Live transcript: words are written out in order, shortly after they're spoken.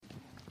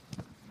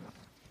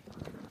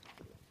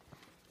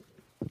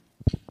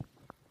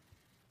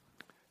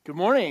Good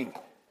morning.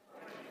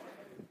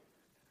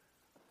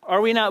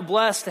 Are we not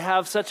blessed to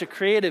have such a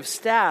creative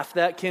staff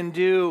that can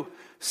do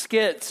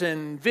skits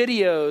and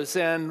videos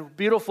and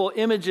beautiful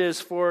images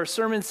for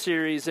sermon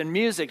series and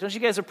music? Don't you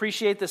guys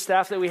appreciate the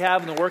staff that we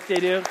have and the work they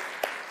do?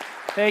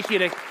 Thank you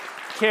to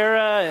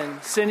Kara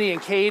and Cindy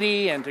and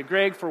Katie and to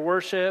Greg for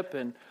worship,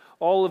 and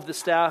all of the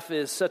staff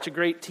is such a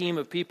great team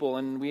of people,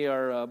 and we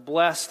are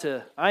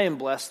I am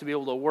blessed to be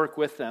able to work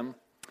with them.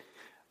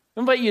 I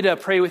invite you to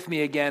pray with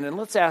me again, and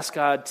let's ask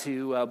God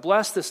to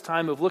bless this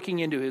time of looking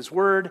into His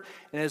Word,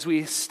 and as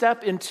we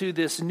step into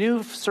this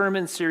new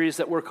sermon series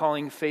that we're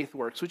calling Faith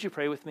Works. Would you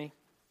pray with me?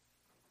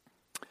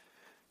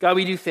 God,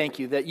 we do thank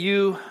you that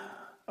you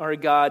are a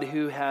God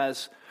who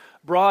has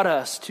brought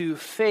us to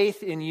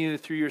faith in you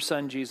through your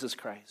Son, Jesus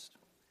Christ.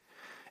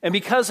 And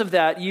because of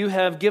that, you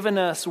have given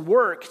us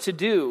work to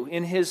do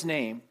in His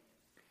name.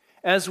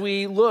 As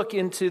we look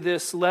into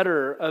this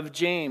letter of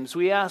James,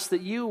 we ask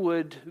that you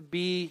would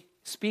be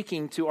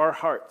speaking to our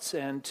hearts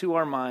and to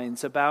our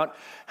minds about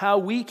how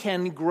we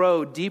can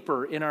grow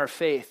deeper in our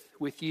faith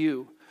with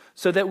you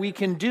so that we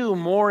can do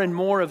more and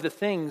more of the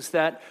things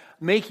that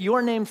make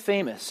your name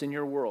famous in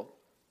your world.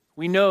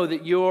 We know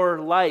that your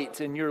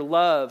light and your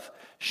love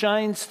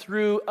shines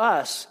through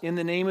us in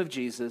the name of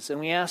Jesus, and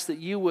we ask that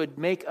you would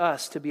make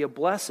us to be a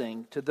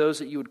blessing to those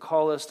that you would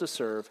call us to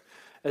serve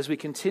as we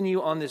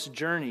continue on this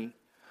journey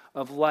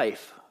of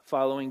life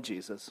following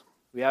Jesus.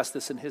 We ask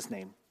this in His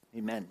name.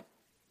 Amen.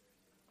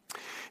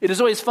 It is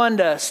always fun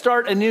to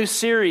start a new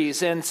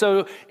series, and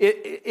so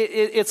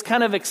it's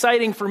kind of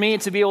exciting for me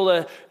to be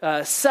able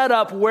to set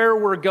up where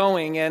we're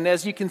going. And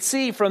as you can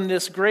see from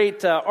this great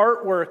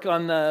artwork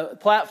on the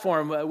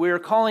platform, we're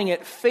calling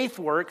it Faith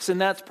Works, and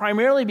that's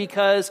primarily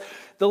because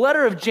the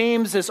letter of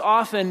James is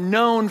often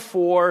known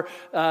for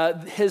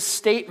his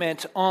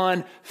statement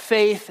on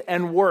faith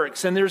and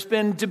works. And there's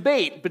been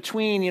debate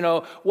between,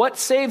 what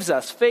saves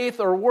us, faith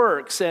or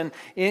works. And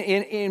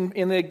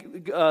in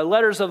the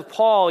letters of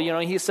Paul,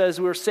 he says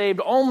we're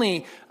saved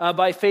only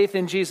by faith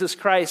in Jesus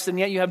Christ. And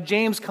yet you have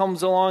James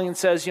comes along and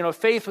says,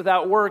 faith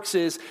without works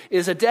is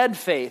a dead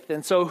faith.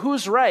 And so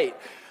who's right?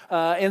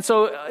 And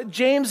so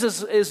James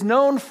is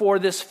known for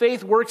this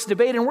faith works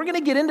debate, and we're going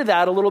to get into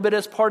that a little bit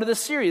as part of the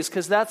series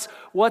because that's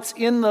what's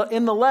in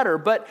the letter.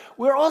 But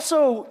we're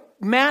also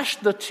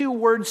mashed the two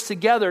words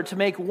together to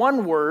make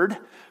one word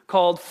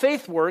called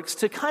Faith Works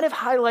to kind of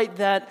highlight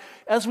that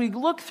as we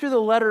look through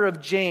the letter of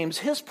James,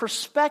 his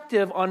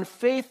perspective on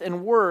faith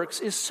and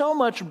works is so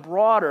much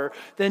broader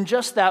than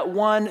just that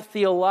one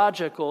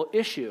theological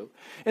issue.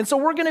 And so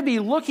we're going to be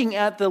looking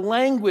at the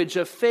language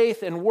of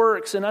faith and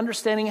works and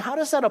understanding how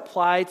does that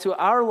apply to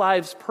our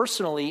lives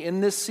personally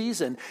in this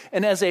season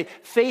and as a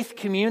faith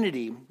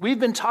community. We've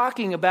been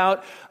talking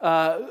about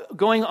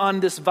going on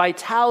this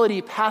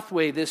vitality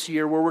pathway this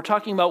year where we're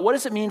talking about what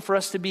does it mean for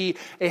us to be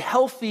a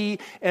healthy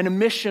and a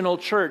missional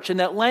church.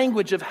 And that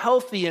language of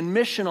healthy and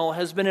missional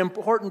has been an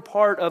important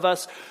part of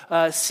us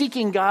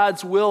seeking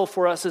God's will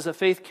for us as a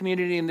faith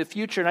community in the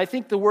future. And I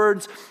think the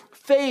words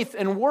faith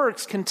and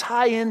works can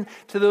tie in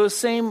to those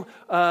same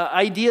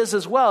ideas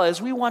as well.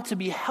 As we want to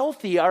be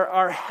healthy,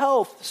 our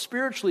health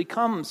spiritually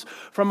comes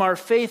from our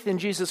faith in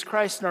Jesus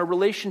Christ and our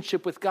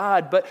relationship with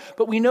God.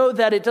 But we know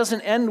that it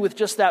doesn't end with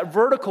just that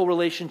vertical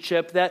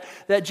relationship, that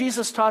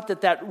Jesus taught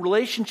that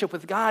relationship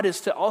with God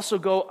is to also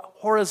go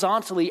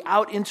horizontally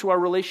out into our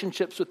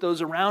relationships with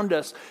those around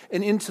us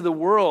and into the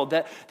world.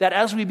 That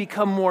as we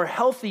become more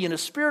healthy in a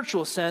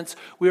spiritual sense,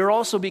 we are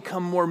also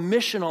become more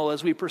missional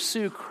as we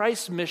pursue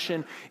Christ's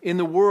mission in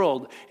the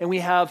world. And we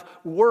have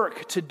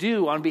work to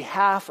do on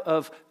behalf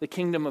of the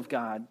kingdom of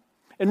God.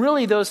 And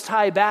really those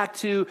tie back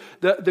to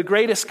the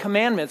greatest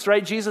commandments,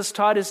 right? Jesus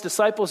taught his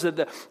disciples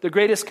that the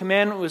greatest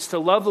commandment was to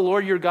love the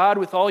Lord your God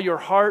with all your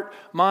heart,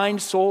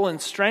 mind, soul,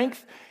 and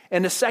strength.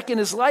 And the second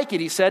is like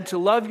it, he said, to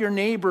love your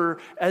neighbor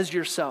as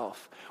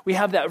yourself. We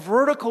have that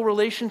vertical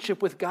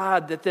relationship with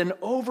God that then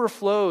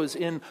overflows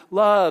in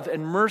love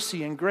and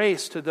mercy and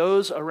grace to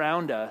those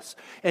around us.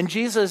 And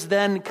Jesus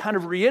then kind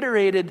of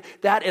reiterated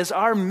that as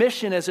our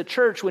mission as a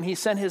church when he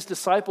sent his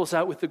disciples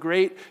out with the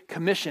Great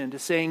Commission to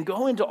saying,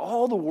 go into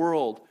all the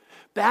world,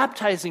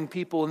 baptizing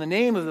people in the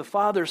name of the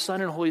Father,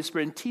 Son, and Holy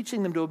Spirit, and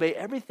teaching them to obey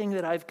everything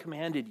that I've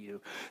commanded you.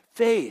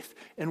 Faith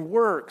and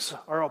works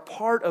are a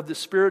part of the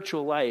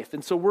spiritual life.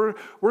 And so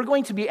we're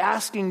going to be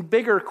asking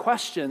bigger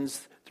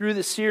questions through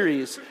the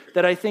series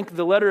that I think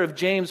the letter of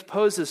James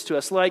poses to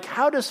us. Like,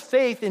 how does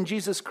faith in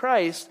Jesus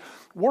Christ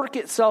work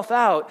itself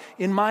out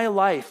in my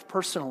life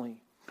personally?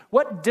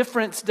 What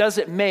difference does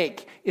it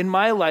make in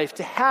my life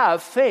to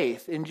have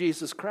faith in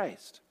Jesus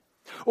Christ?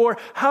 Or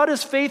how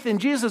does faith in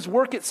Jesus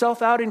work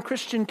itself out in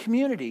Christian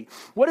community?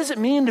 What does it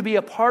mean to be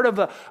a part of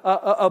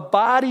a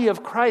body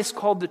of Christ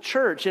called the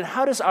church? And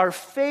how does our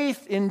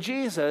faith in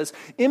Jesus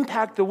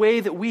impact the way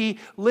that we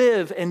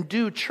live and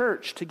do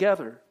church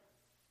together?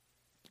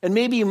 And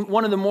maybe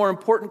one of the more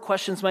important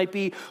questions might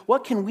be,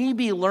 what can we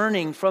be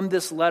learning from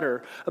this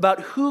letter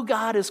about who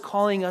God is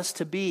calling us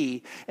to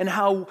be and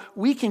how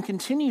we can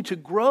continue to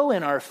grow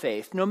in our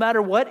faith? No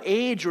matter what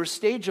age or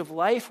stage of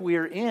life we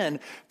are in,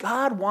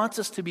 God wants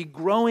us to be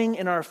growing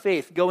in our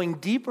faith, going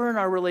deeper in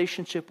our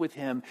relationship with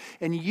Him,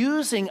 and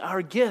using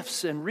our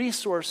gifts and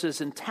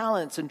resources and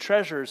talents and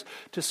treasures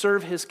to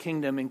serve His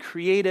kingdom in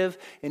creative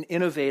and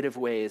innovative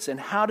ways. And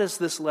how does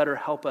this letter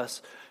help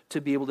us to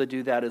be able to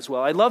do that as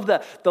well? I love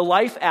the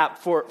Life app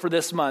for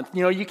this month.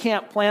 You know, you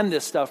can't plan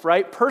this stuff,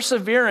 right?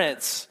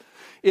 Perseverance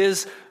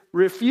is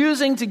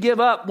refusing to give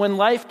up when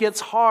life gets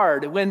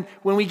hard. When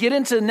we get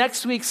into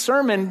next week's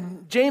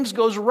sermon, James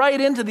goes right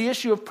into the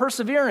issue of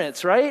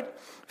perseverance, right?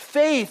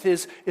 Faith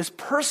is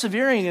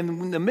persevering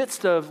in the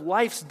midst of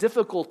life's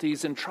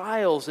difficulties and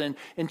trials and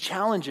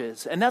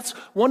challenges. And that's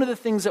one of the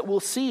things that we'll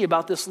see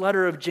about this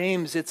letter of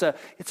James. It's a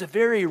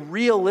very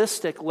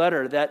realistic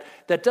letter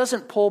that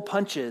doesn't pull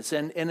punches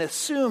and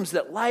assumes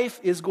that life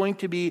is going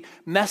to be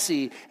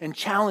messy and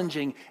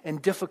challenging and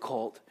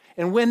difficult.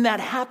 And when that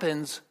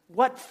happens,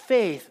 what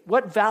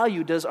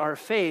value does our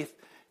faith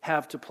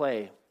have to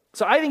play?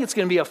 So I think it's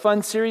going to be a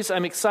fun series.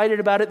 I'm excited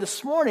about it.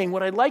 This morning,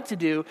 what I'd like to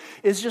do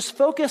is just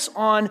focus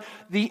on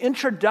the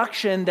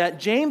introduction that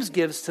James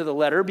gives to the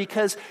letter,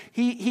 because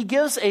he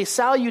gives a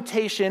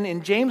salutation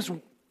in James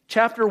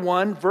chapter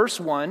 1,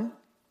 verse 1.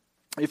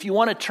 If you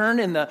want to turn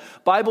in the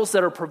Bibles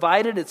that are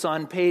provided, it's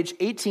on page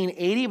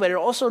 1880, but I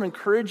also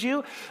encourage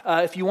you,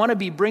 if you want to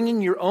be bringing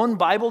your own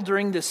Bible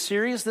during this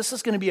series, this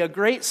is going to be a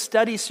great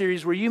study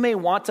series where you may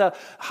want to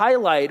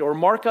highlight or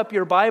mark up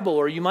your Bible,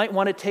 or you might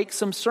want to take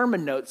some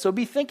sermon notes. So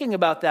be thinking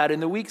about that in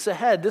the weeks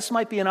ahead. This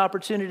might be an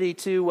opportunity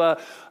to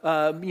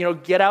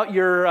get out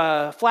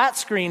your flat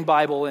screen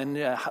Bible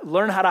and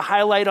learn how to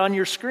highlight on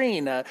your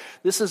screen.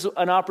 This is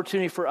an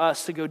opportunity for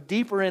us to go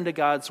deeper into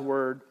God's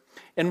Word.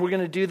 And we're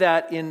going to do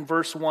that in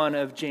verse 1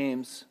 of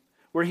James,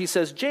 where he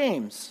says,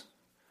 James,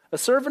 a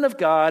servant of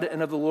God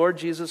and of the Lord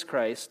Jesus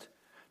Christ,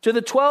 to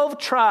the 12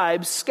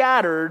 tribes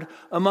scattered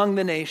among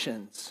the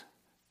nations,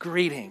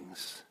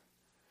 greetings.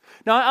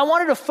 Now, I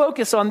wanted to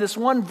focus on this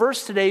one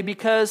verse today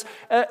because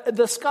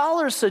the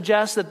scholars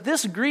suggest that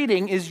this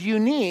greeting is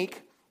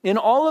unique in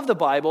all of the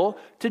Bible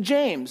to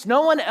James.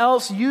 No one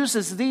else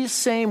uses these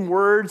same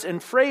words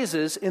and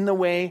phrases in the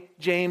way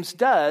James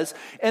does,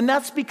 and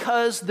that's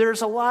because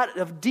there's a lot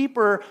of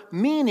deeper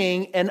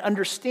meaning and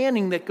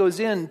understanding that goes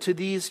into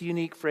these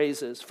unique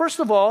phrases. First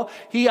of all,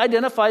 he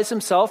identifies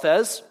himself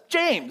as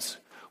James.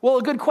 Well,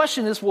 a good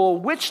question is,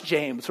 which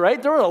James, right?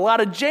 There were a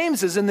lot of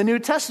Jameses in the New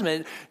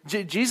Testament.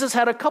 Jesus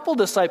had a couple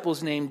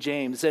disciples named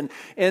James, and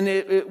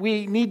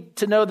we need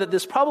to know that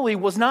this probably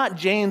was not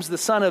James, the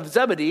son of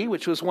Zebedee,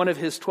 which was one of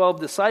his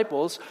 12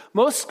 disciples.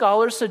 Most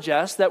scholars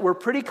suggest that we're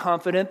pretty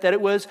confident that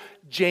it was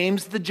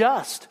James the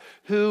Just,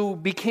 who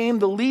became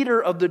the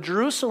leader of the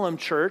Jerusalem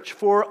church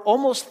for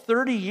almost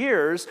 30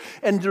 years.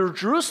 And the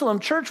Jerusalem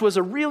church was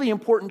a really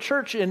important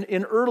church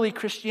in early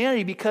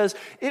Christianity because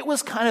it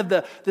was kind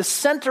of the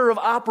center of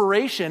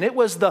operation. It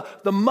was the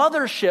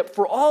mothership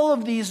for all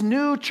of these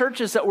new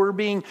churches that were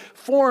being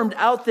formed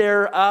out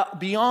there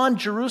beyond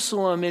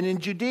Jerusalem and in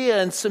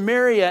Judea and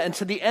Samaria and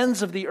to the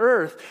ends of the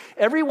earth.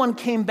 Everyone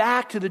came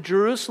back to the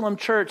Jerusalem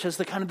church as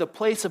the kind of the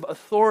place of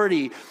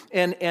authority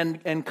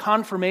and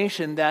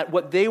confirmation that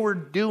what they were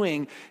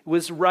doing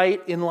was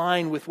right in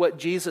line with what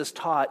Jesus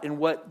taught and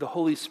what the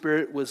Holy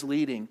Spirit was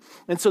leading.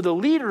 And so the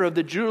leader of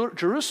the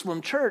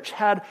Jerusalem church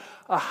had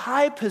a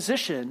high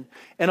position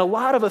and a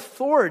lot of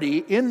authority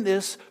in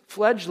this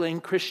fledgling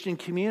Christian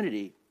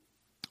community.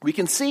 We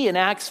can see in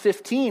Acts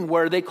 15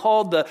 where they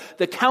called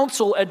the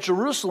council at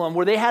Jerusalem,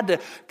 where they had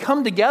to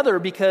come together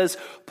because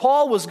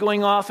Paul was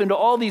going off into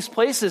all these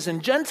places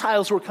and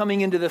Gentiles were coming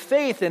into the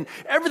faith and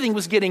everything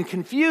was getting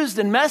confused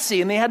and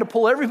messy, and they had to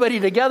pull everybody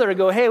together and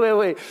go, hey,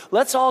 wait,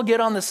 let's all get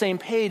on the same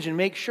page and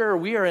make sure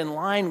we are in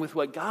line with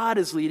what God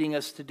is leading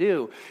us to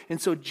do. And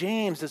so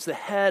James, as the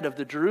head of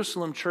the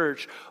Jerusalem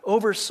church,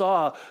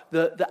 oversaw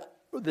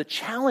the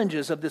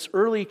challenges of this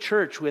early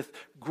church with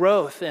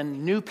growth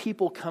and new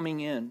people coming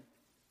in.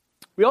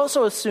 We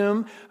also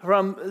assume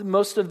from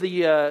most of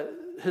the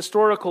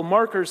historical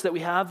markers that we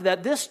have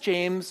that this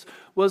James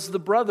was the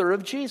brother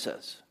of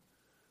Jesus.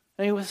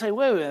 And you would say,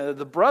 wait,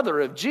 the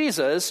brother of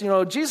Jesus?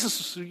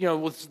 Jesus,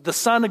 was the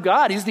Son of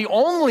God. He's the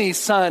only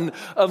Son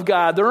of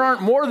God. There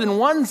aren't more than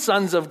one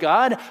sons of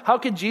God. How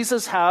could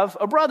Jesus have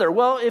a brother?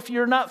 Well, if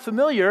you're not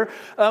familiar,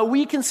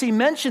 we can see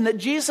mention that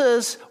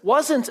Jesus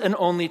wasn't an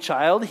only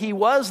child. He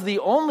was the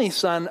only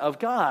Son of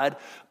God,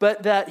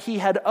 but that he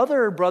had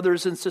other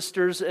brothers and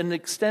sisters and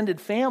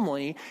extended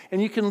family.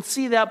 And you can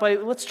see that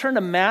let's turn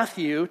to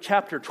Matthew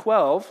chapter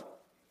 12.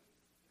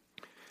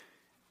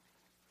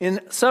 In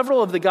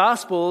several of the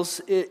Gospels,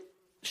 it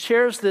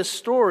shares this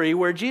story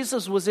where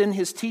Jesus was in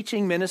his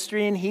teaching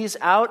ministry and he's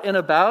out and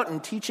about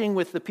and teaching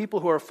with the people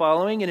who are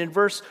following. And in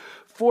verse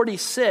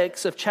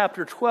 46 of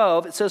chapter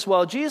 12, it says,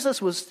 while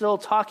Jesus was still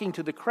talking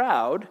to the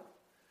crowd,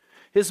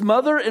 his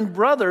mother and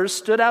brothers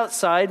stood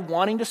outside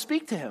wanting to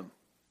speak to him.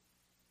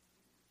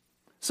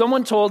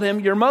 Someone told him,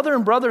 "Your mother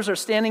and brothers are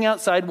standing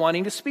outside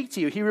wanting to speak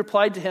to you." He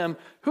replied to him,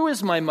 "Who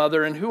is my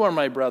mother and who are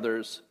my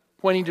brothers?"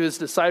 Pointing to his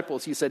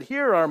disciples, he said,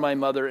 "Here are my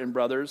mother and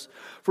brothers.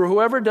 For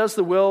whoever does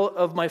the will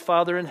of my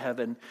Father in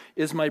heaven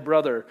is my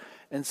brother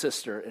and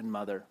sister and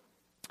mother."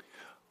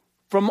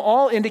 From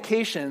all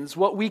indications,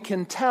 what we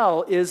can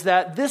tell is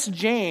that this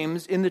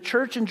James in the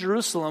church in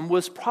Jerusalem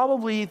was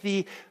probably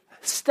the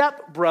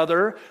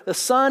stepbrother, the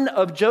son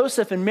of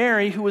Joseph and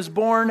Mary, who was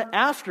born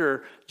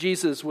after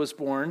Jesus was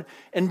born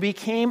and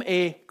became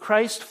a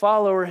Christ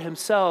follower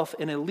himself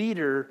and a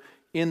leader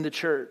in the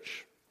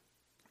church.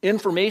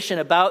 Information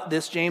about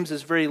this James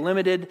is very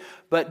limited,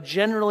 but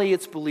generally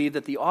it's believed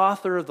that the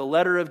author of the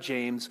letter of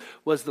James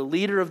was the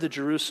leader of the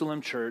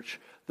Jerusalem church,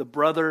 the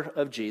brother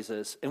of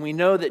Jesus. And we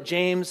know that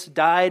James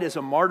died as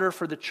a martyr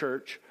for the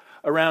church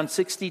around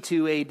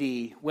 62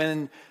 AD,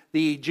 when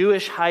the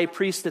Jewish high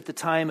priest at the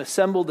time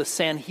assembled a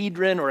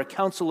Sanhedrin, or a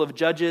council of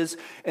judges,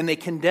 and they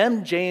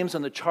condemned James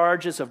on the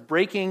charges of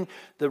breaking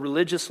the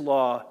religious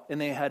law,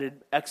 and they had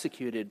him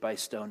executed by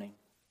stoning.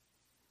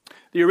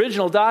 The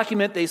original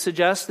document, they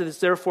suggest, is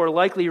therefore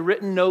likely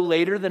written no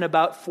later than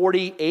about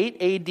 48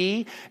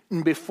 AD,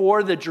 and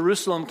before the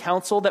Jerusalem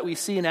Council that we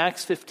see in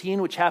Acts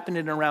 15, which happened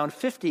in around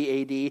 50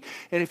 AD.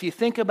 And if you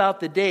think about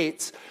the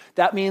dates,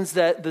 that means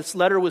that this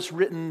letter was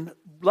written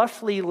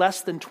roughly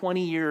less than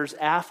 20 years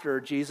after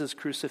Jesus'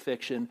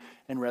 crucifixion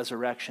and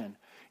resurrection.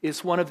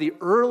 It's one of the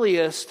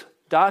earliest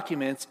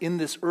documents in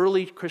this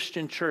early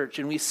Christian church,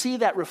 and we see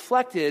that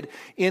reflected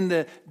in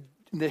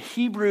the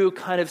Hebrew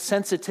kind of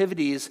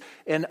sensitivities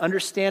and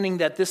understanding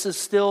that this is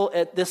still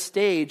at this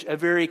stage a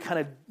very kind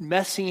of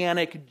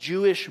messianic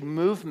Jewish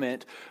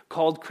movement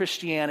called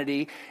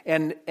Christianity,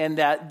 and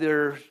that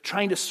they're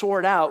trying to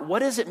sort out what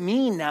does it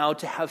mean now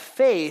to have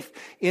faith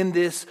in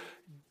this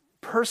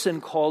person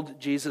called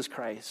Jesus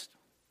Christ.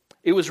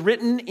 It was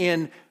written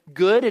in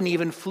good and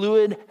even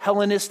fluid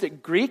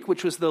Hellenistic Greek,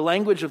 which was the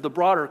language of the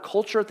broader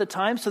culture at the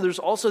time. So there's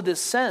also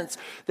this sense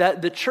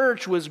that the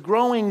church was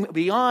growing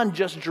beyond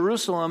just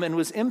Jerusalem and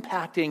was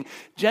impacting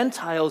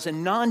Gentiles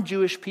and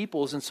non-Jewish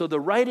peoples. And so the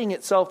writing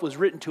itself was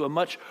written to a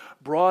much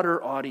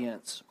broader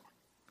audience.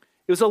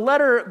 It was a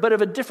letter, but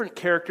of a different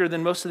character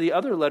than most of the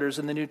other letters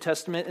in the New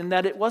Testament, in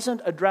that it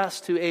wasn't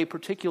addressed to a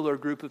particular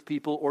group of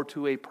people or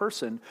to a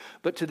person,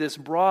 but to this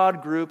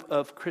broad group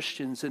of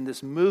Christians in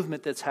this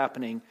movement that's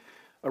happening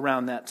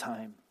around that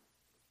time.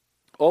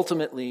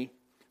 Ultimately,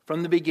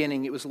 from the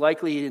beginning, it was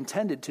likely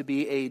intended to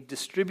be a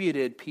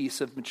distributed piece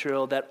of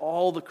material that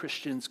all the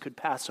Christians could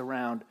pass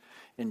around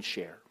and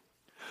share.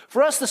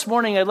 For us this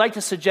morning, I'd like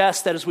to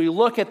suggest that as we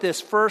look at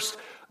this first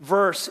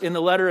verse in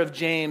the letter of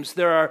James,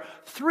 there are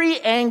three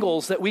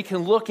angles that we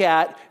can look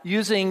at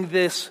using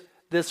this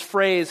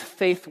phrase,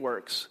 faith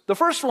works. The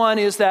first one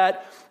is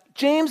that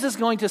James is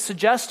going to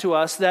suggest to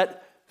us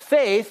that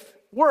faith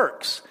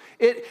works.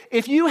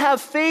 If you have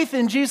faith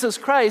in Jesus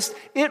Christ,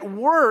 it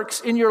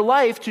works in your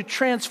life to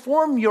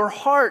transform your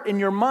heart and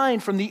your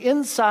mind from the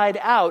inside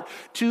out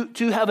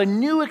to have a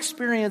new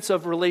experience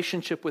of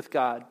relationship with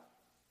God.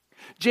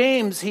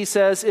 James, he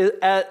says,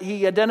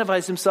 he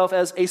identifies himself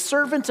as a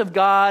servant of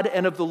God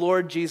and of the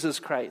Lord Jesus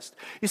Christ.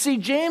 You see,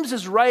 James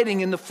is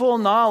writing in the full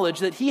knowledge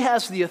that he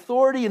has the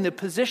authority and the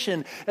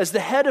position as the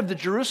head of the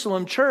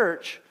Jerusalem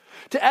church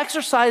to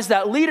exercise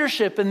that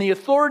leadership and the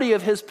authority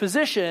of his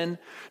position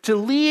to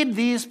lead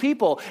these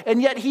people.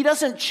 And yet he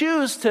doesn't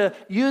choose to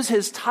use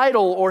his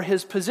title or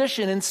his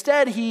position.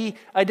 Instead, he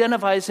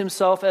identifies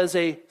himself as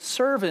a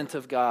servant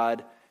of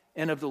God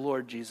and of the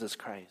Lord Jesus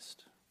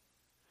Christ.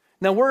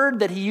 Now, word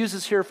that he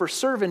uses here for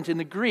servant in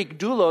the Greek,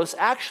 doulos,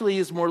 actually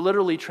is more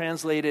literally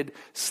translated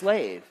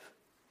slave.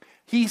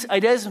 He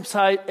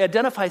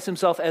identifies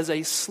himself as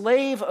a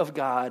slave of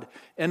God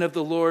and of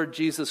the Lord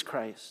Jesus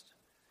Christ.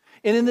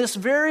 And in this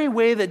very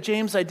way that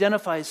James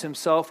identifies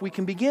himself, we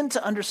can begin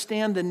to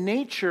understand the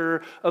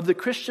nature of the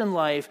Christian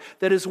life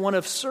that is one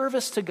of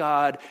service to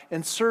God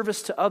and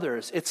service to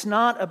others. It's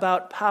not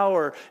about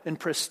power and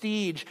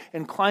prestige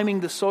and climbing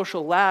the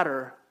social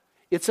ladder.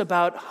 It's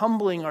about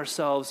humbling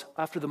ourselves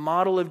after the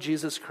model of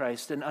Jesus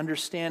Christ and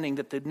understanding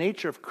that the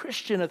nature of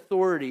Christian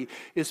authority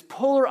is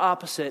polar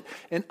opposite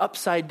and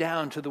upside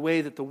down to the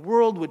way that the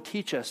world would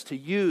teach us to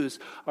use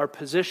our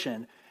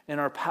position and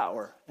our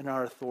power and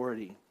our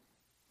authority.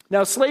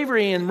 Now,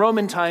 slavery in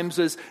Roman times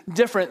is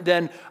different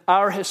than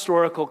our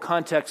historical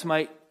context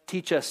might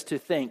teach us to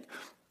think.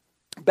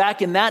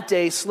 Back in that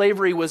day,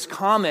 slavery was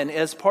common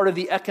as part of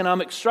the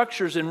economic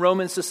structures in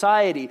Roman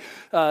society.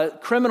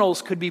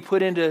 Criminals could be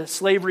put into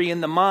slavery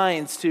in the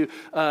mines to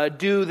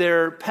do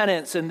their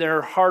penance and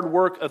their hard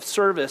work of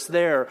service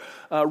there.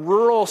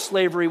 Rural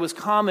slavery was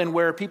common,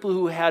 where people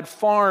who had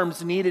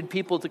farms needed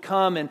people to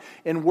come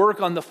and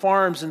work on the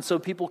farms, and so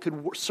people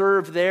could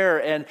serve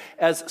there and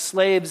as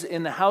slaves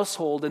in the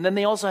household. And then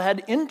they also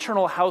had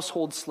internal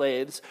household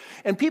slaves,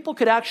 and people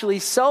could actually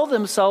sell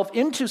themselves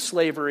into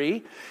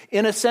slavery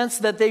in a sense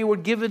that they were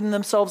giving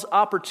themselves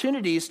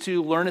opportunities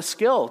to learn a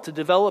skill, to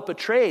develop a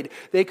trade.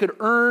 They could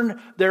earn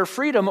their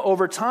freedom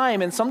over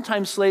time, and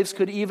sometimes slaves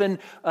could even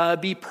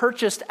be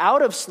purchased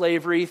out of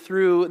slavery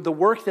through the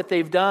work that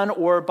they've done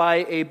or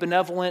by a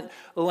benevolent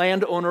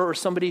landowner or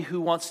somebody who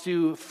wants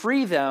to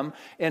free them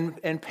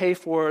and pay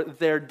for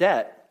their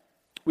debt.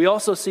 We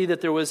also see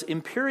that there was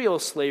imperial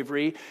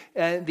slavery,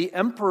 and the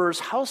emperor's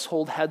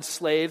household had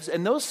slaves,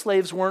 and those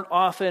slaves weren't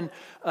often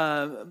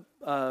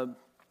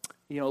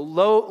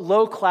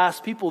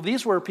low-class people.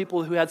 These were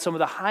people who had some of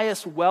the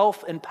highest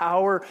wealth and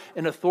power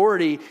and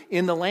authority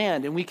in the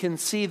land. And we can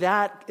see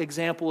that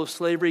example of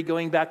slavery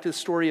going back to the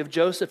story of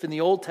Joseph in the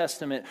Old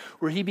Testament,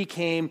 where he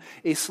became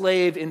a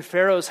slave in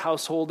Pharaoh's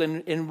household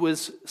and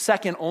was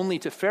second only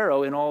to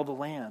Pharaoh in all the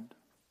land.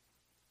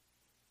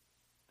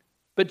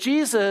 But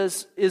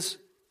Jesus is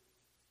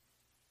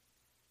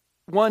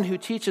one who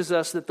teaches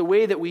us that the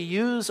way that we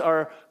use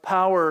our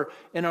power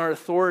and our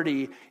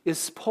authority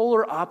is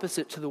polar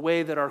opposite to the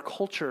way that our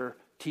culture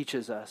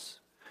teaches us.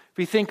 If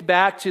we think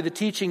back to the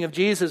teaching of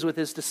Jesus with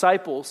his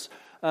disciples,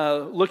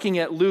 looking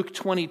at Luke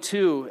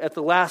 22 at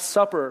the Last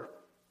Supper,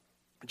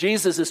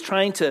 Jesus is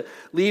trying to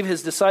leave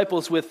his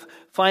disciples with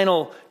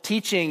final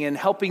teaching and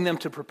helping them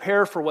to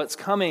prepare for what's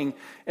coming.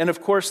 And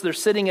of course, they're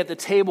sitting at the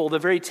table, the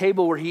very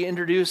table where he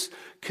introduced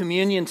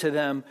communion to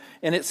them.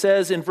 And it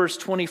says in verse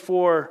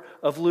 24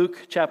 of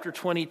Luke chapter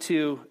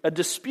 22, a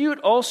dispute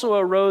also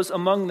arose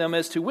among them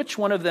as to which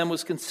one of them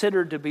was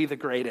considered to be the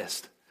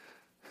greatest.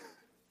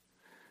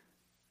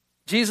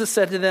 Jesus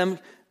said to them,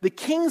 the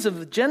kings of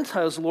the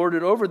Gentiles lord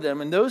it over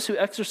them, and those who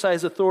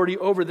exercise authority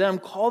over them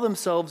call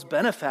themselves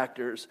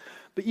benefactors.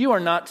 But you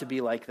are not to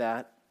be like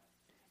that.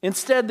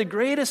 Instead, the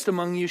greatest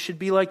among you should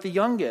be like the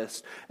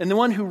youngest, and the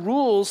one who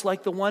rules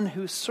like the one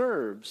who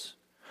serves.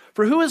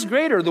 For who is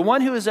greater, the one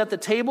who is at the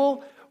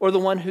table or the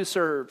one who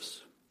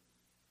serves?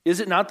 Is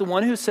it not the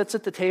one who sits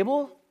at the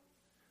table?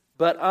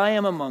 But I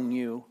am among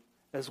you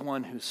as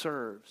one who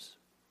serves.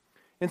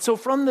 And so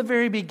from the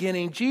very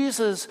beginning,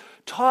 Jesus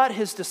taught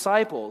his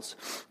disciples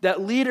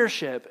that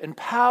leadership and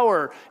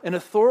power and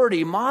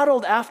authority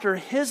modeled after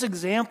his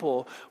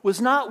example was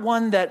not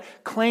one that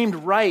claimed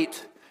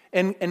right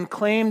and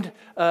claimed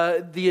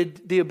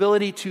the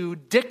ability to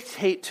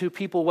dictate to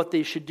people what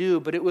they should do,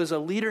 but it was a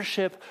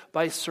leadership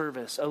by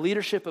service, a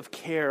leadership of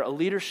care, a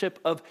leadership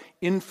of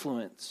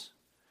influence.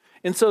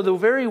 And so the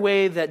very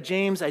way that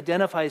James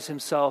identifies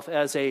himself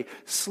as a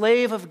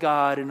slave of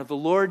God and of the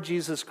Lord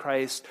Jesus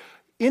Christ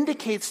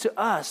indicates to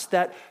us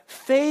that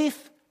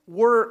faith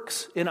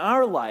works in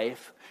our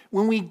life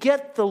when we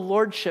get the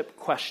lordship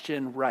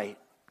question right.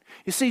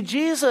 You see,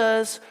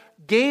 Jesus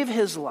gave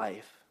his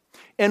life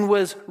and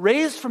was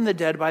raised from the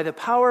dead by the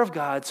power of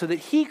God so that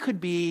he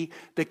could be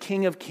the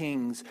King of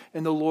Kings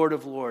and the Lord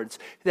of Lords,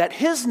 that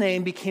his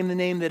name became the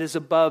name that is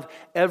above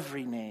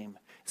every name,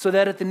 so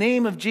that at the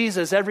name of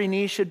Jesus, every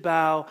knee should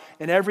bow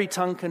and every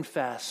tongue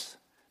confess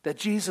that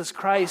Jesus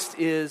Christ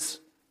is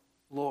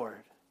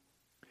Lord.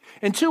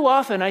 And too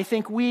often, I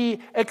think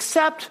we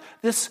accept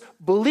this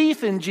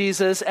belief in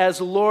Jesus as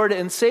Lord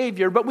and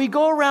Savior, but we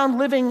go around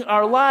living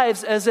our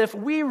lives as if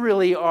we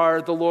really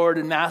are the Lord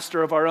and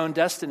Master of our own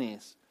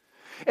destinies.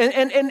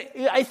 And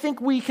I think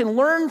we can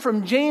learn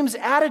from James'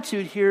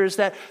 attitude here is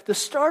that the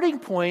starting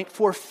point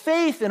for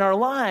faith in our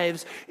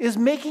lives is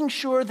making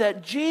sure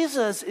that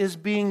Jesus is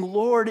being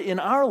Lord in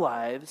our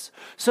lives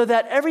so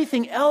that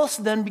everything else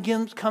then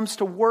comes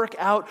to work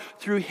out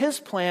through his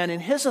plan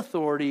and his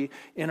authority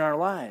in our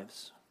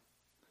lives.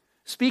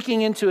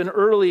 Speaking into an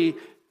early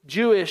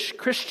Jewish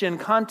Christian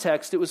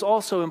context, it was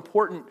also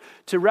important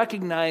to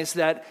recognize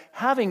that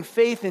having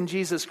faith in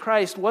Jesus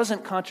Christ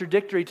wasn't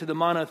contradictory to the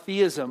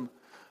monotheism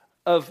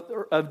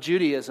of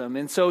Judaism.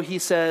 And so he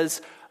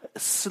says,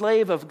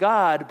 slave of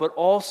God, but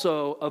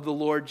also of the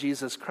Lord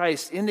Jesus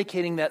Christ,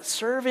 indicating that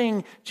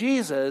serving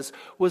Jesus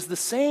was the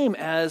same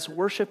as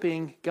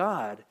worshiping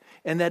God.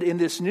 And that in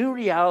this new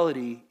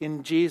reality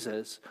in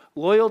Jesus,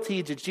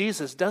 loyalty to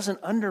Jesus doesn't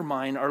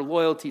undermine our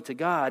loyalty to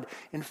God.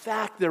 In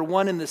fact, they're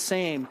one and the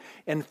same,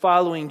 and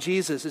following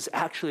Jesus is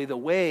actually the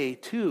way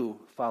to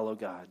follow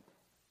God.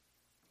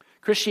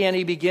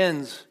 Christianity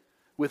begins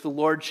with the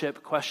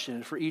lordship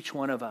question for each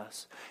one of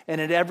us.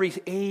 And at every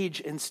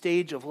age and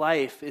stage of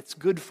life, it's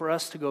good for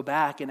us to go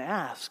back and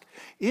ask,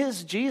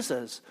 is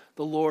Jesus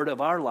the Lord of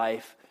our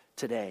life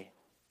today?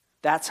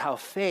 That's how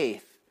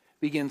faith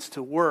begins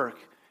to work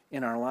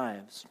in our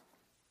lives.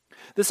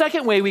 The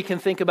second way we can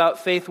think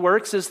about faith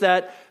works is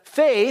that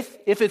faith,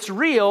 if it's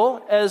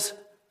real, as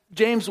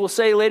James will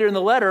say later in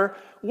the letter,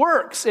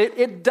 works.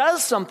 It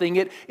does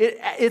something.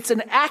 It's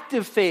an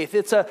active faith.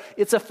 It's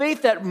a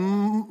faith that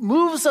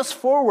moves us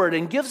forward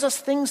and gives us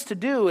things to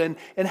do and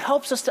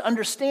helps us to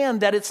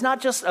understand that it's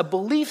not just a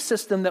belief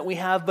system that we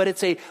have, but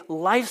it's a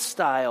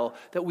lifestyle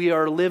that we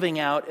are living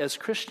out as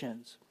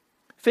Christians.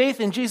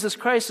 Faith in Jesus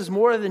Christ is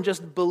more than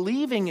just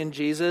believing in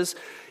Jesus.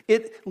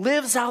 It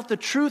lives out the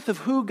truth of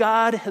who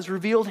God has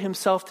revealed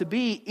himself to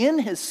be in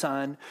his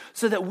Son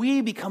so that we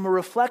become a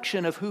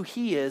reflection of who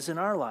he is in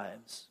our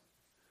lives.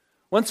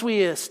 Once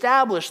we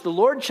establish the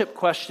lordship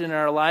question in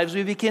our lives,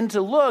 we begin to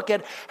look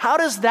at how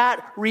does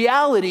that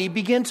reality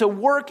begin to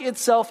work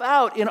itself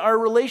out in our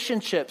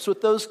relationships with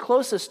those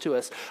closest to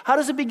us? How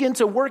does it begin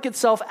to work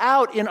itself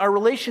out in our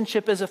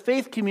relationship as a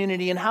faith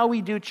community and how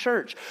we do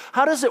church?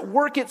 How does it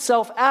work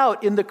itself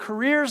out in the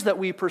careers that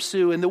we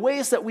pursue, in the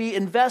ways that we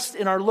invest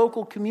in our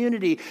local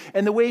community,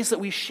 and the ways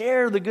that we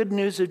share the good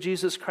news of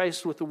Jesus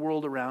Christ with the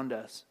world around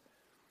us?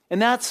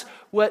 And that's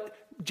what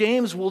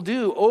James will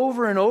do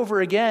over and over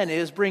again,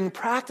 is bring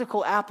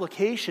practical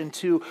application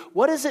to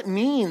what does it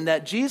mean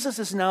that Jesus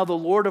is now the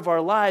Lord of our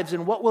lives,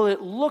 and what will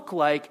it look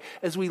like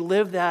as we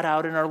live that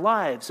out in our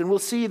lives. And we'll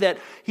see that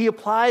he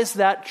applies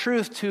that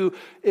truth to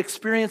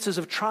experiences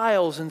of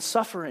trials and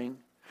suffering.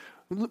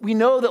 We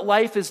know that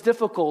life is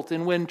difficult,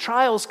 and when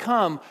trials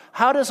come,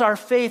 how does our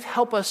faith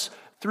help us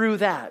through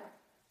that?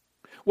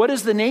 What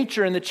is the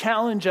nature and the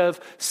challenge of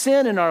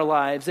sin in our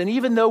lives? And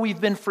even though we've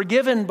been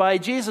forgiven by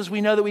Jesus, we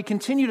know that we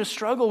continue to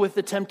struggle with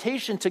the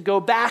temptation to go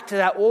back to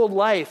that old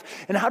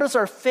life. And how does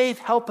our faith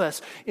help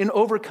us in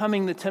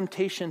overcoming the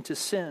temptation to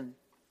sin?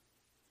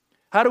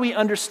 How do we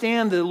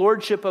understand the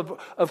lordship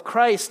of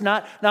Christ,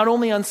 not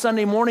only on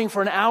Sunday morning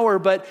for an hour,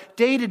 but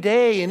day to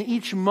day in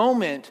each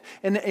moment,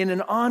 and in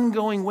an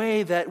ongoing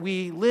way that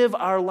we live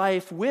our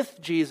life with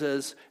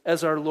Jesus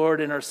as our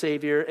Lord and our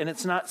Savior, and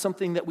it's not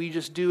something that we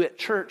just do at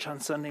church on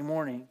Sunday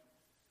morning?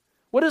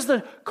 What does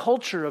the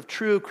culture of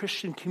true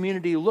Christian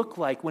community look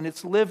like when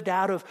it's lived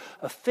out of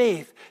a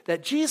faith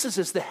that Jesus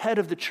is the head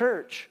of the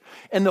church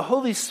and the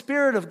Holy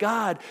Spirit of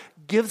God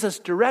gives us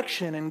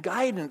direction and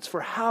guidance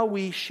for how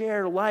we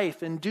share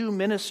life and do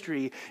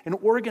ministry and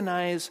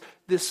organize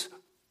this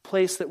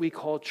place that we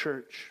call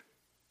church?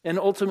 And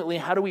ultimately,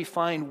 how do we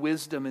find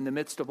wisdom in the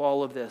midst of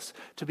all of this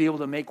to be able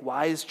to make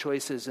wise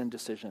choices and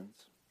decisions?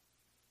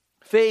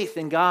 Faith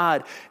in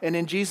God and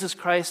in Jesus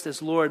Christ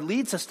as Lord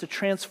leads us to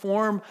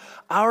transform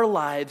our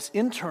lives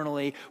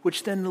internally,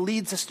 which then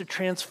leads us to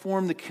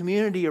transform the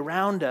community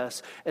around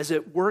us as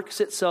it works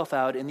itself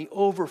out in the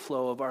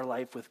overflow of our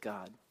life with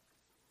God.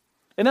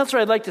 And that's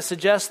where I'd like to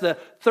suggest the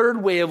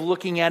third way of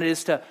looking at it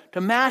is to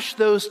mash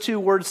those two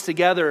words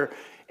together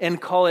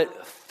and call it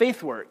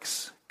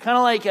FaithWorks. Kind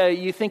of like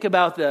you think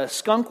about the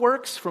Skunk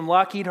Works from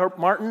Lockheed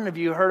Martin. Have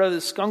you heard of the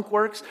Skunk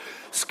Works?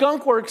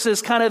 Skunk Works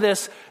is kind of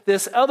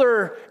this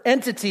other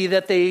entity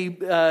that they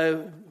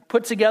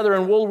put together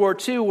in World War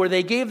II, where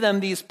they gave them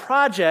these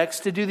projects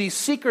to do these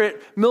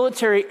secret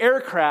military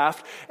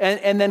aircraft,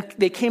 and then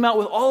they came out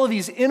with all of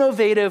these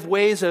innovative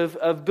ways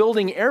of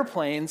building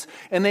airplanes,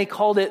 and they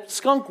called it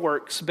Skunk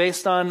Works,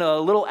 based on a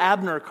little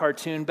Abner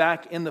cartoon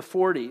back in the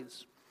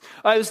 40s.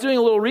 I was doing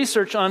a little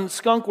research on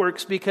Skunk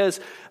Works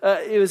because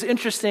it was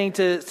interesting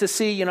to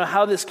see,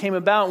 how this came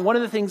about. And one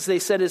of the things they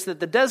said is that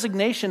the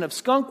designation of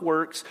Skunk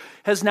Works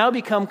has now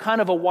become kind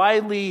of a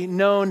widely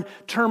known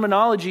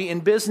terminology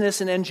in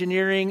business and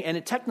engineering and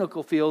in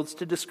technical fields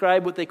to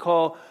describe what they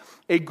call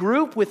a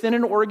group within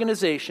an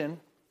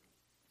organization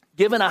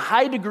given a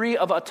high degree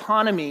of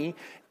autonomy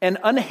and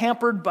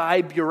unhampered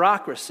by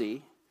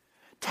bureaucracy,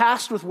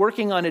 tasked with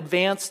working on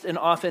advanced and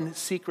often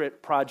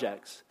secret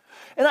projects.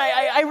 And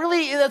I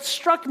really, that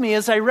struck me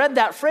as I read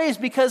that phrase,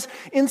 because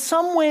in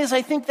some ways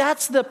I think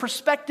that's the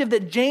perspective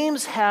that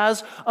James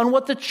has on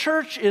what the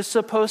church is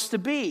supposed to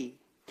be.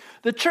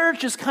 The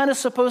church is kind of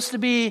supposed to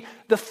be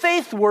the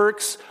faith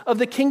works of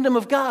the kingdom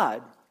of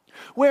God,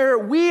 where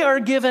we are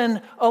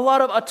given a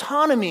lot of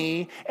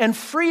autonomy and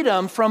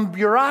freedom from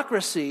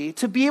bureaucracy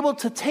to be able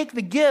to take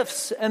the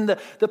gifts and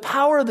the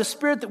power of the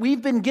Spirit that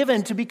we've been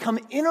given to become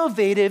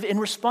innovative in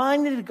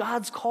responding to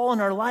God's call in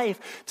our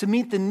life, to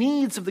meet the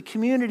needs of the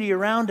community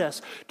around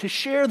us, to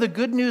share the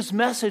good news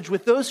message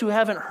with those who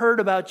haven't heard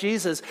about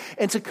Jesus,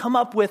 and to come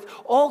up with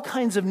all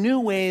kinds of new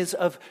ways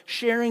of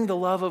sharing the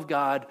love of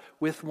God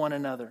with one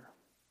another.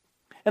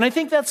 And I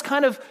think that's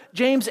kind of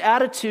James'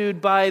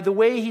 attitude by the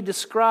way he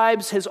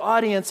describes his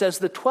audience as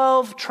the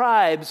 12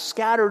 tribes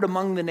scattered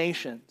among the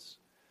nations.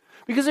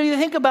 Because if you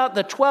think about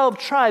the 12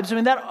 tribes,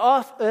 that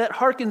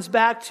harkens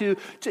back to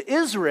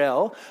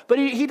Israel, but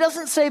he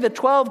doesn't say the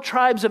 12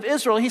 tribes of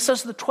Israel, he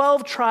says the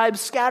 12 tribes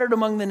scattered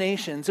among the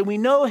nations. And we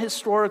know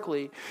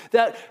historically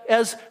that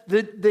as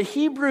the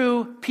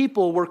Hebrew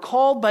people were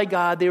called by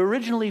God, they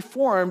originally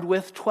formed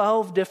with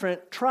 12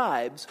 different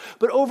tribes.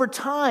 But over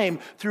time,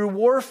 through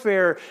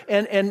warfare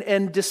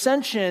and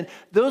dissension,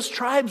 those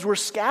tribes were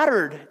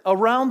scattered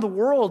around the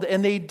world,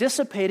 and they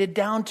dissipated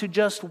down to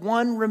just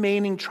one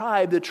remaining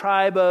tribe, the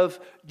tribe of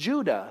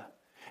Judah.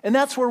 And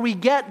that's where we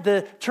get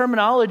the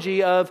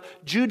terminology of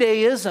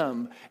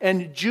Judaism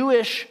and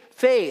Jewish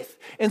faith.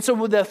 And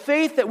so the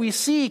faith that we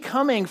see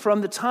coming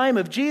from the time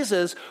of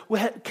Jesus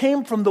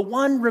came from the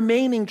one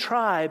remaining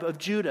tribe of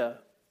Judah.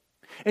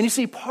 And you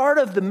see, part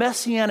of the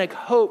messianic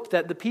hope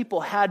that the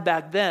people had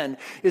back then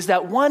is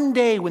that one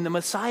day when the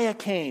Messiah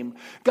came,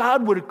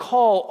 God would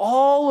call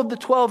all of the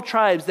 12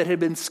 tribes that had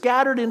been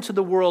scattered into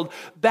the world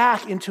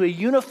back into a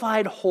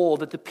unified whole,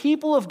 that the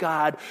people of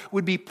God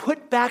would be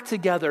put back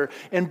together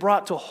and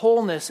brought to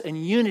wholeness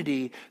and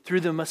unity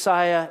through the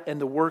Messiah and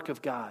the work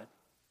of God.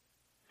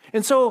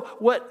 And so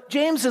what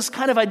James is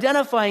kind of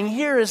identifying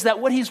here is that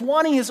what he's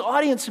wanting his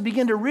audience to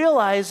begin to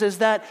realize is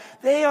that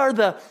they are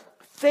the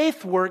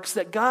faith works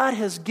that God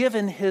has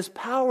given his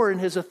power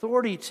and his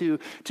authority to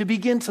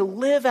begin to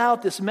live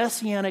out this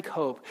messianic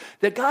hope.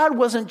 That God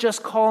wasn't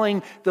just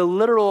calling the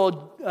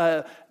literal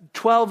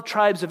 12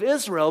 tribes of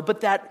Israel,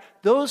 but that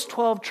those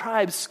 12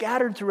 tribes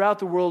scattered throughout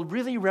the world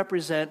really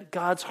represent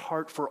God's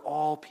heart for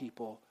all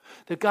people.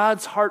 That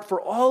God's heart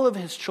for all of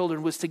his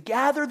children was to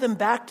gather them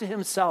back to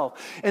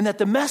himself, and that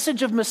the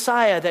message of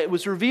Messiah that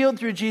was revealed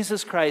through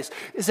Jesus Christ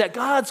is that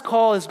God's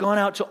call has gone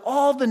out to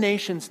all the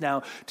nations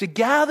now to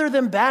gather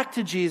them back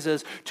to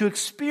Jesus, to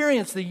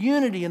experience the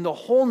unity and the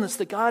wholeness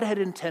that God had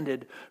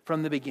intended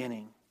from the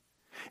beginning.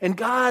 And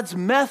God's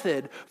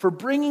method for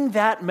bringing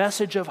that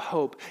message of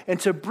hope and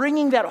to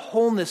bringing that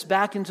wholeness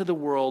back into the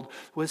world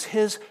was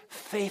his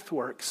faith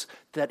works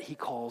that he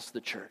calls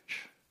the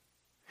church.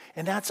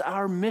 And that's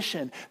our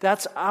mission.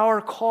 That's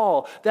our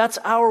call. That's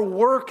our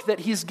work that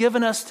he's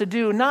given us to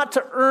do, not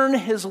to earn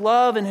his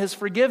love and his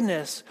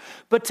forgiveness,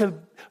 but to,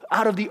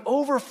 out of the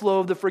overflow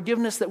of the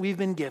forgiveness that we've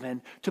been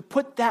given, to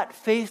put that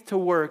faith to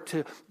work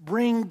to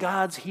bring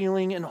God's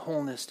healing and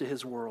wholeness to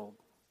his world.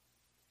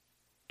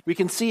 We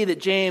can see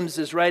that James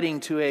is writing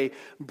to a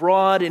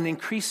broad and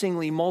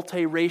increasingly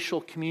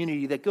multiracial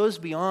community that goes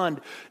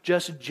beyond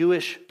just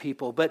Jewish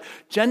people. But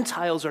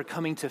Gentiles are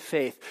coming to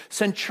faith.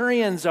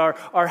 Centurions are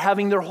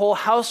having their whole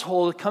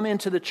household come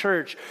into the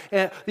church.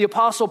 And the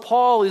Apostle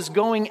Paul is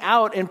going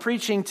out and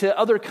preaching to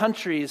other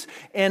countries.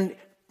 And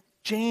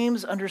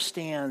James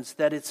understands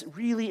that it's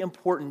really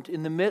important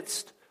in the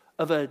midst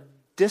of a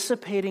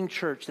dissipating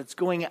church that's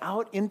going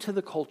out into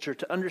the culture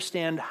to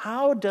understand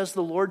how does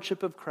the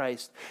lordship of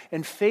Christ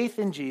and faith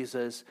in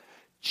Jesus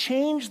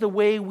change the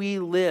way we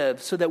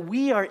live so that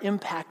we are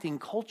impacting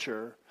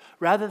culture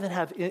rather than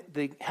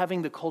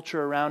having the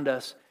culture around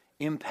us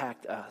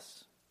impact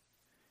us.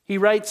 He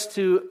writes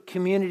to a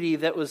community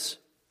that was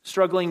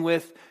struggling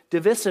with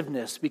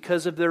divisiveness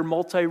because of their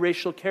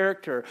multiracial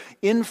character,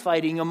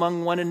 infighting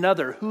among one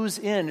another, who's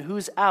in,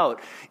 who's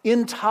out,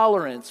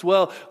 intolerance.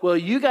 Well,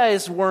 you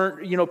guys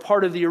weren't,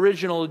 part of the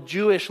original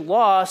Jewish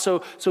law,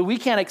 so we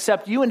can't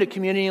accept you into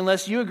community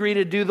unless you agree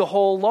to do the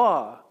whole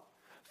law.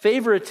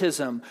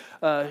 Favoritism,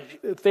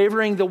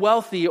 favoring the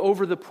wealthy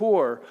over the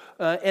poor,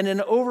 and an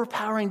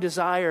overpowering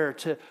desire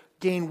to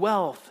gain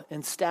wealth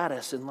and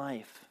status in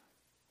life.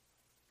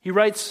 He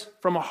writes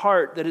from a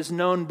heart that has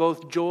known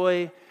both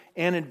joy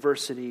and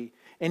adversity,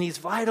 and he's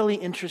vitally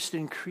interested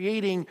in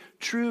creating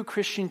true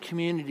Christian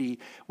community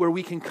where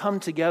we can come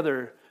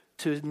together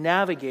to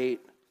navigate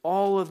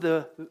all of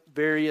the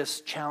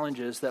various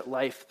challenges that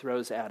life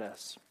throws at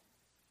us.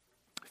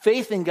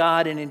 Faith in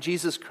God and in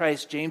Jesus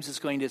Christ, James is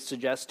going to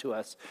suggest to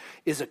us,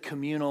 is a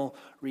communal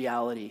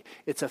reality.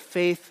 It's a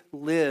faith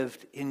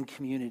lived in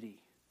community.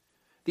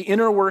 The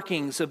inner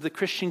workings of the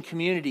Christian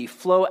community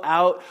flow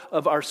out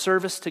of our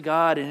service to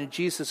God and in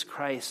Jesus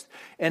Christ.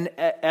 And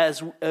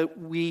as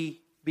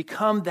we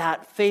become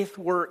that faith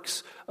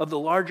works of the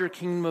larger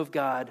kingdom of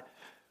God,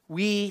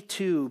 we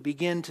too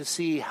begin to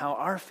see how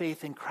our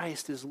faith in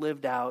Christ is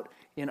lived out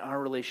in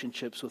our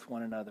relationships with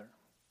one another.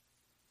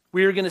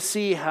 We are going to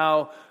see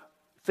how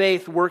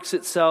faith works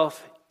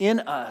itself in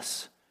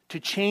us to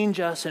change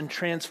us and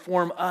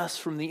transform us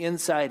from the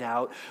inside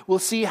out. We'll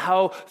see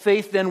how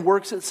faith then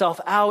works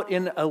itself out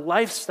in a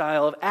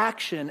lifestyle of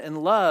action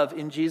and love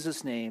in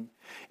Jesus' name.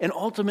 And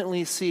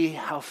ultimately see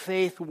how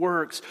faith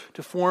works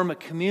to form a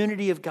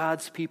community of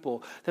God's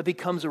people that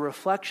becomes a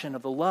reflection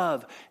of the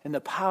love and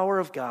the power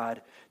of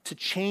God to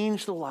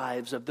change the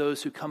lives of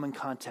those who come in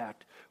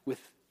contact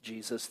with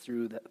Jesus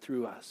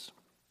through us.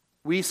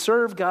 We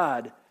serve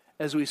God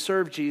as we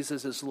serve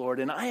Jesus as Lord.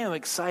 And I am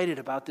excited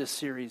about this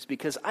series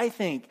because I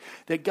think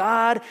that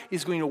God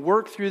is going to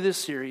work through this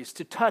series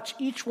to touch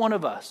each one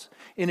of us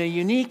in a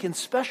unique and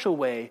special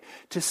way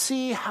to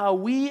see how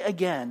we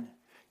again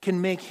can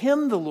make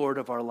him the Lord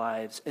of our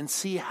lives and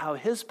see how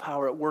his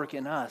power at work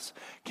in us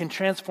can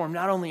transform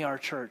not only our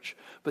church,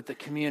 but the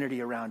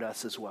community around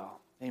us as well.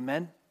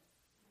 Amen?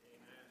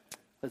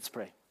 Let's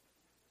pray.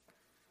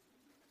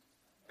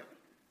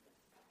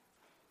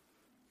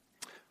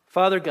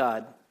 Father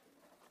God,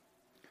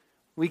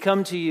 we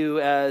come to you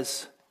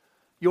as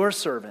your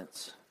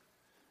servants,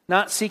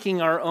 not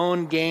seeking our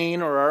own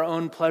gain or our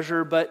own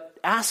pleasure, but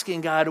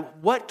asking God,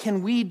 what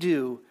can we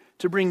do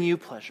to bring you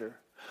pleasure?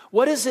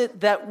 What is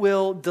it that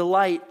will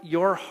delight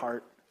your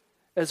heart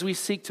as we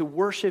seek to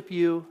worship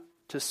you,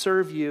 to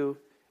serve you,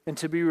 and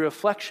to be a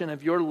reflection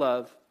of your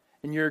love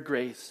and your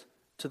grace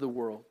to the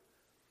world?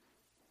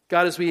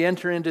 God, as we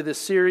enter into this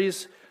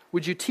series,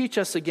 would you teach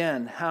us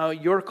again how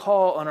your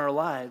call on our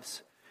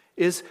lives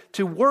is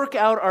to work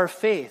out our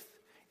faith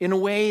in a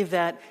way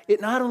that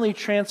it not only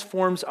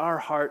transforms our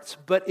hearts,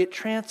 but it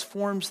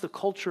transforms the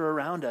culture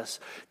around us,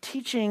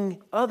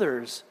 teaching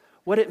others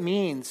what it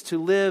means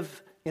to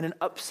live in an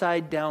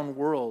upside-down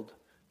world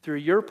through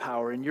your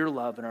power and your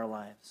love in our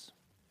lives.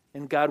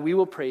 And God, we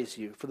will praise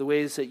you for the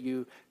ways that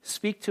you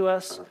speak to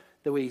us,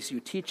 the ways you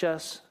teach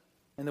us,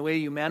 and the way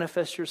you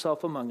manifest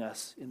yourself among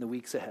us in the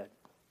weeks ahead.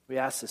 We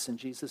ask this in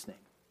Jesus' name.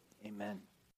 Amen.